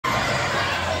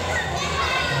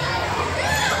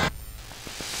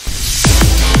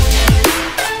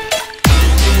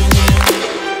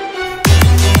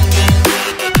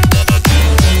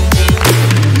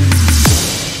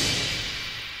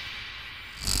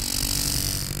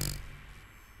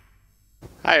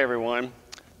Hi everyone.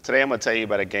 Today I'm going to tell you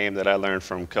about a game that I learned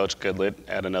from Coach Goodlet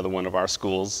at another one of our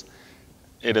schools.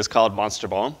 It is called Monster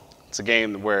Ball. It's a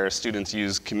game where students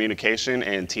use communication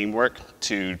and teamwork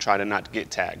to try to not get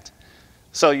tagged.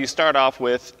 So you start off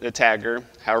with the tagger,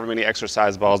 however many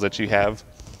exercise balls that you have.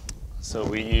 So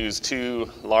we use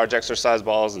 2 large exercise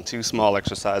balls and 2 small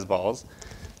exercise balls.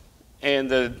 And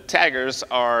the taggers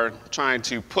are trying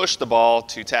to push the ball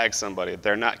to tag somebody.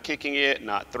 They're not kicking it,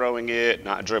 not throwing it,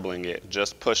 not dribbling it,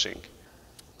 just pushing.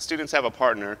 Students have a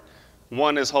partner.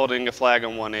 One is holding a flag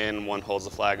on one end, one holds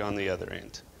a flag on the other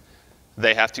end.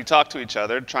 They have to talk to each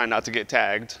other, trying not to get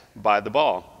tagged by the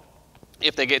ball.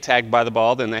 If they get tagged by the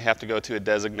ball, then they have to go to a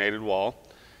designated wall,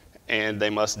 and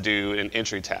they must do an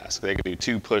entry task. They can do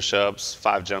 2 push-ups,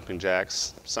 5 jumping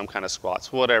jacks, some kind of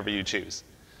squats, whatever you choose.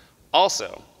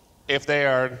 Also, if they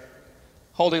are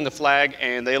holding the flag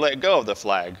and they let go of the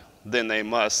flag, then they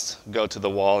must go to the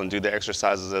wall and do the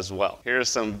exercises as well. Here are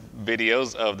some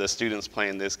videos of the students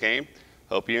playing this game.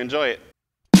 Hope you enjoy it.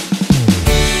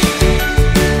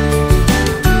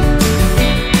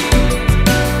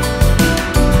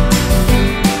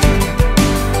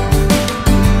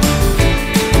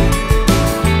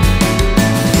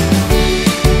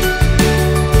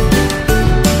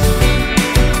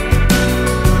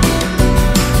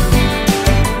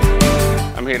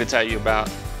 I'm here to tell you about